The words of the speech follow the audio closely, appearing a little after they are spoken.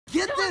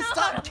this.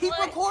 Stop. Keep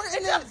recording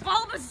it's this. It's a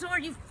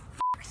Bulbasaur, you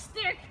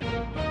stick.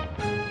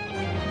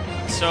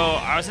 So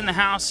I was in the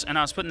house and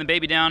I was putting the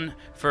baby down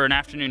for an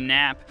afternoon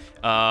nap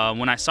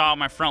when I saw out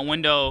my front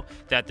window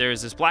that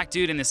there's this black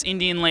dude and this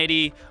Indian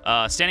lady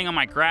standing on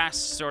my grass,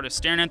 sort of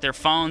staring at their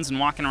phones and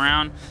walking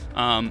around.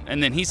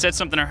 And then he said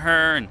something to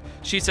her and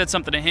she said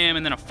something to him,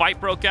 and then a fight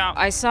broke out.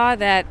 I saw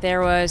that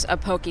there was a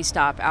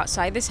Pokestop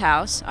outside this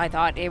house. I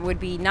thought it would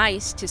be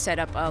nice to set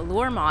up a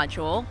lure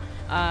module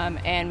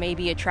and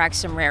maybe attract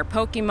some rare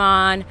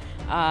Pokemon.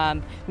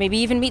 Maybe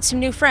even meet some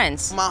new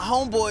friends. My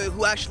homeboy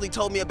who actually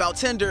told me about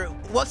Tinder,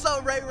 what's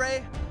up, Ray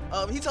Ray?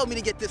 He told me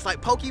to get this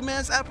like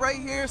Pokemon's app right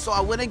here, so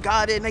I went and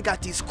got it, and they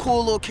got these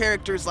cool little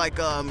characters like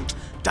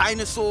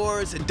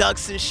dinosaurs and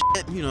ducks and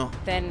shit, you know.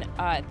 Then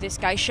this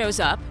guy shows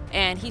up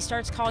and he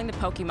starts calling the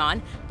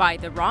Pokemon by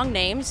the wrong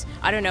names.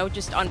 I don't know,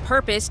 just on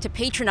purpose to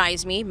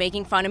patronize me,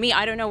 making fun of me.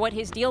 I don't know what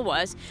his deal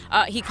was.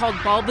 He called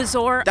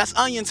Bulbasaur. That's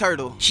Onion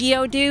Turtle.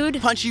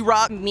 Geodude. Punchy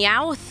Rock.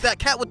 Meowth. That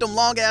cat with them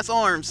long ass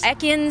arms.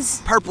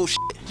 Ekans. Purple shit.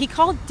 He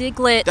called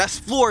Diglett. That's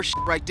floor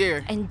shit right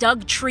there. And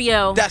Doug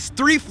Trio. That's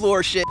 3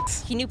 floor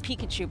shits. He knew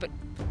Pikachu, but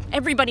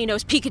everybody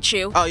knows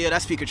Pikachu. Oh yeah,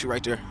 that's Pikachu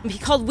right there. He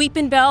called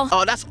Weepin' Bell.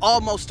 Oh, that's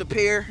almost a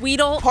pair.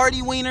 Weedle.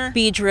 Party Wiener.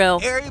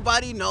 Beedrill.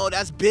 Everybody know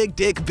that's Big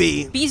Dick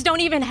B. Bees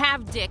don't even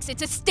have dicks.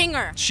 It's a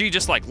stinger. She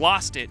just like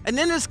lost it. And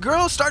then this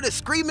girl started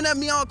screaming at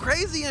me all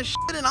crazy and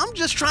shit, and I'm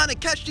just trying to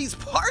catch these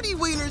party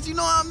wieners, you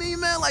know what I mean,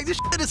 man? Like, this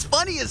shit is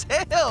funny as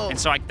hell. And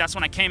so that's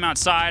when I came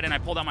outside and I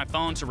pulled out my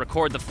phone to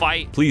record the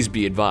fight. Please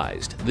be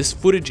advised, this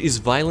footage is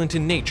violent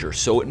in nature,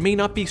 so it may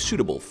not be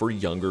suitable for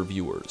younger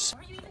viewers.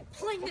 Are you even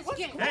playing this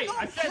game? Hey,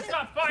 I said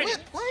stop fighting.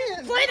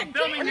 Play the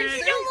game.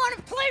 You don't want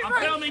to play I'm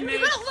right. filming You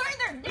this. gotta learn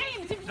their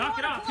names. If you Knock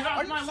it wanna off. play. Get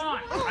off my lawn.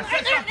 I Learn said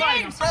their stop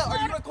fighting. names. Bro, are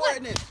you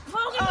recording this?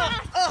 Pokemon.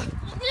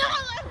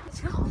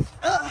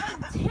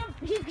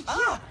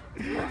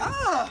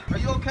 Are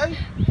you okay?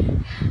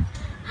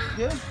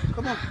 Yeah?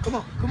 Come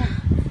on.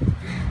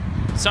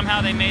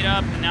 Somehow they made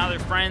up and now they're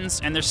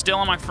friends and they're still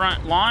on my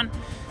front lawn.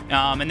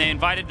 And they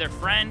invited their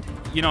friend.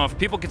 You know, if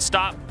people could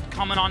stop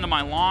coming onto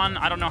my lawn,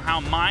 I don't know how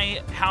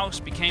my house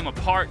became a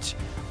part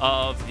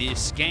of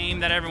this game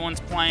that everyone's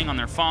playing on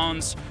their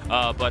phones.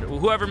 But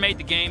whoever made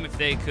the game, if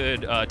they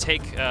could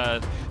take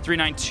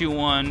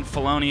 3921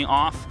 Filoni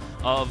off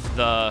of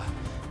the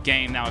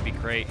game, that would be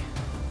great.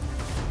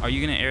 Are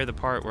you gonna air the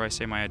part where I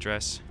say my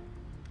address?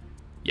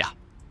 Yeah.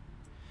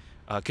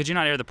 Could you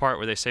not air the part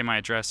where they say my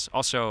address?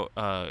 Also,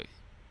 I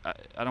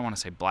don't want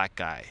to say black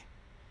guy.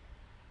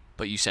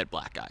 But you said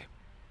black guy.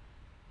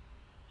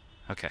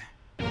 Okay.